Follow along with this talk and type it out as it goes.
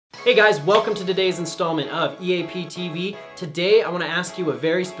Hey guys, welcome to today's installment of EAP TV. Today I want to ask you a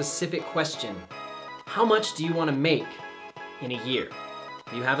very specific question. How much do you want to make in a year?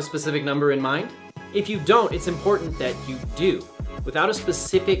 Do you have a specific number in mind? If you don't, it's important that you do. Without a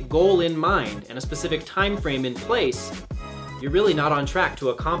specific goal in mind and a specific time frame in place, you're really not on track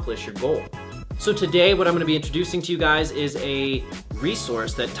to accomplish your goal. So today what I'm going to be introducing to you guys is a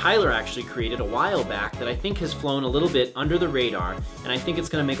resource that Tyler actually created a while back that I think has flown a little bit under the radar, and I think it's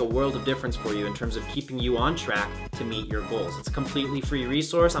going to make a world of difference for you in terms of keeping you on track to meet your goals. It's a completely free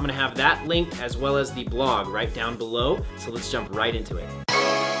resource. I'm going to have that link as well as the blog right down below, so let's jump right into it.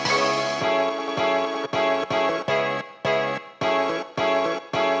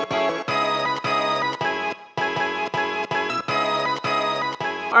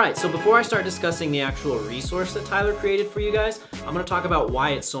 Alright, so before I start discussing the actual resource that Tyler created for you guys, I'm going to talk about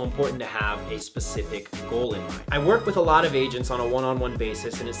why it's so important to have a specific goal in mind. I work with a lot of agents on a one-on-one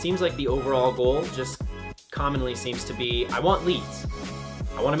basis, and it seems like the overall goal just commonly seems to be, I want leads.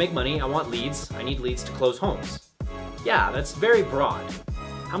 I want to make money, I want leads, I need leads to close homes. Yeah, that's very broad.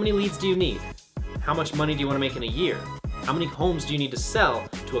 How many leads do you need? How much money do you want to make in a year? How many homes do you need to sell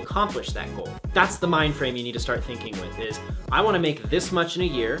to accomplish that goal? That's the mind frame you need to start thinking with is, I want to make this much in a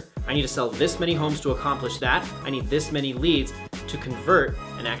year, I need to sell this many homes to accomplish that, I need this many leads to convert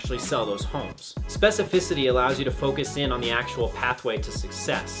and actually sell those homes. Specificity allows you to focus in on the actual pathway to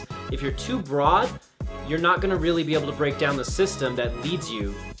success. If you're too broad, you're not going to really be able to break down the system that leads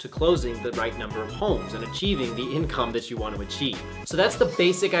you to closing the right number of homes and achieving the income that you want to achieve. So that's the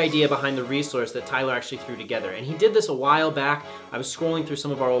basic idea behind the resource that Tyler actually threw together. And he did this a while back. I was scrolling through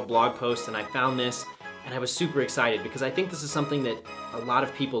some of our old blog posts and I found this and I was super excited because I think this is something that a lot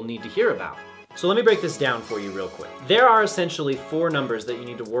of people need to hear about. So let me break this down for you real quick. There are essentially 4 numbers that you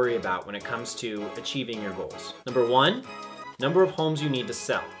need to worry about when it comes to achieving your goals. Number 1, number of homes you need to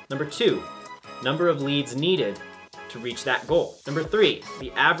sell. Number 2, number of leads needed to reach that goal. Number 3,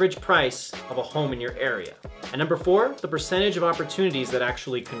 the average price of a home in your area. And number 4, the percentage of opportunities that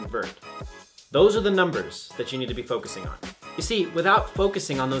actually convert. Those are the numbers that you need to be focusing on. You see, without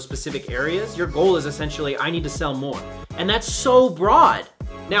focusing on those specific areas, your goal is essentially, I need to sell more. And that's so broad.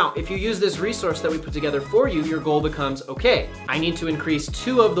 Now, if you use this resource that we put together for you, your goal becomes, okay, I need to increase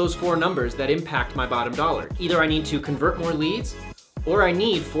 2 of those 4 numbers that impact my bottom dollar. Either I need to convert more leads, or I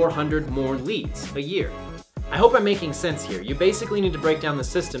need 400 more leads a year. I hope I'm making sense here. You basically need to break down the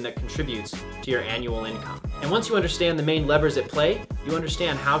system that contributes to your annual income. And once you understand the main levers at play, you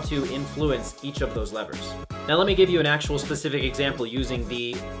understand how to influence each of those levers. Now let me give you an actual specific example using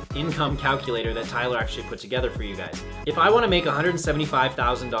the income calculator that Tyler actually put together for you guys. If I want to make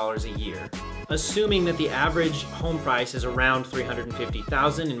 $175,000 a year, assuming that the average home price is around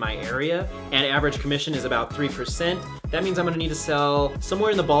 $350,000 in my area and average commission is about 3%, that means I'm going to need to sell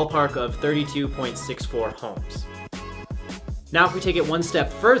somewhere in the ballpark of 32.64 homes. Now if we take it one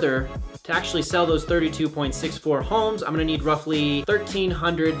step further, to actually sell those 32.64 homes, I'm going to need roughly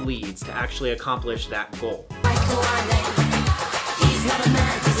 1,300 leads to actually accomplish that goal. I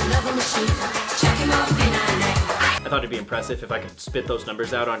thought it'd be impressive if I could spit those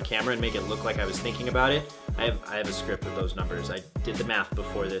numbers out on camera and make it look like I was thinking about it. I have a script with those numbers. I did the math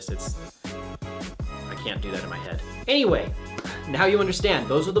before this. I can't do that in my head. Anyway, now you understand.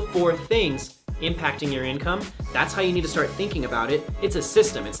 Those are the 4 things impacting your income. That's how you need to start thinking about it. It's a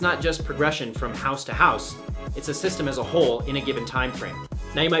system. It's not just progression from house to house. It's a system as a whole in a given time frame.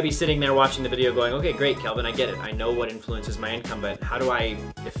 Now you might be sitting there watching the video going, okay, great, Kelvin, I get it. I know what influences my income, but how do I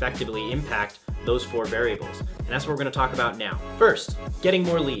effectively impact those 4 variables? And that's what we're going to talk about now. First, getting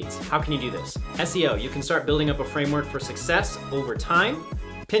more leads. How can you do this? SEO, you can start building up a framework for success over time.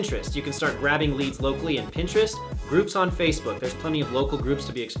 Pinterest, you can start grabbing leads locally in Pinterest. Groups on Facebook, there's plenty of local groups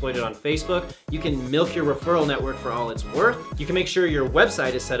to be exploited on Facebook. You can milk your referral network for all it's worth. You can make sure your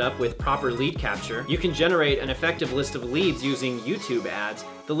website is set up with proper lead capture. You can generate an effective list of leads using YouTube ads.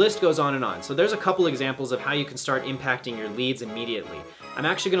 The list goes on and on. So there's a couple examples of how you can start impacting your leads immediately. I'm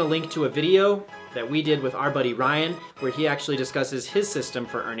actually going to link to a video that we did with our buddy Ryan, where he actually discusses his system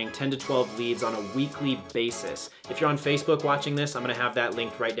for earning 10 to 12 leads on a weekly basis. If you're on Facebook watching this, I'm going to have that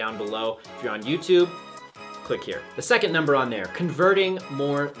linked right down below. If you're on YouTube, click here. The second number on there, converting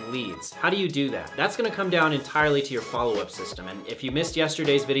more leads. How do you do that? That's going to come down entirely to your follow-up system. And if you missed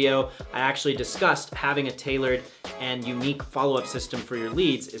yesterday's video, I actually discussed having a tailored and unique follow-up system for your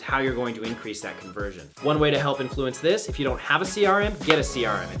leads is how you're going to increase that conversion. One way to help influence this, if you don't have a CRM, get a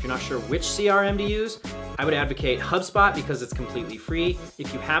CRM. If you're not sure which CRM to use, I would advocate HubSpot because it's completely free.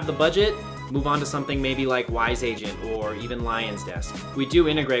 If you have the budget, move on to something maybe like WiseAgent or even Lion's Desk. We do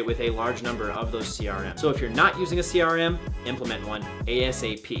integrate with a large number of those CRMs. So if you're not using a CRM, implement one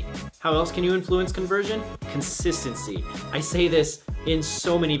ASAP. How else can you influence conversion? Consistency. I say this in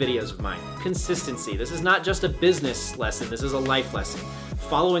so many videos of mine. Consistency. This is not just a business lesson, this is a life lesson.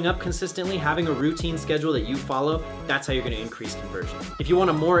 Following up consistently, having a routine schedule that you follow, that's how you're going to increase conversion. If you want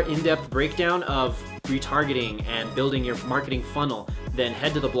a more in-depth breakdown of retargeting and building your marketing funnel, then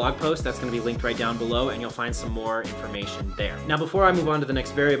head to the blog post. That's going to be linked right down below, and you'll find some more information there. Now, before I move on to the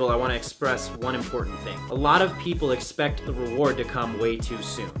next variable, I want to express one important thing. A lot of people expect the reward to come way too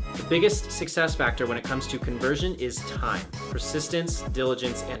soon. The biggest success factor when it comes to conversion is time. Persistence,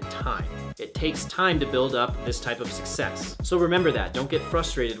 diligence, and time. It takes time to build up this type of success. So remember that. Don't get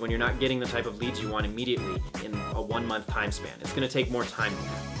frustrated when you're not getting the type of leads you want immediately in a 1-month time span. It's going to take more time than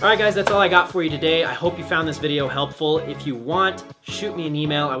that. All right, guys, that's all I got for you today. I hope you found this video helpful. If you want, shoot me an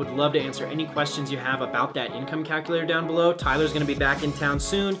email. I would love to answer any questions you have about that income calculator down below. Tyler's going to be back in town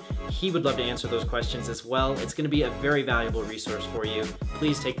soon. He would love to answer those questions as well. It's going to be a very valuable resource for you.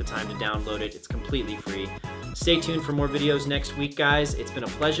 Please take the time to download it. It's completely free. Stay tuned for more videos next week, guys. It's been a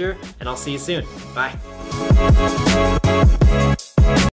pleasure, and I'll see you soon. Bye.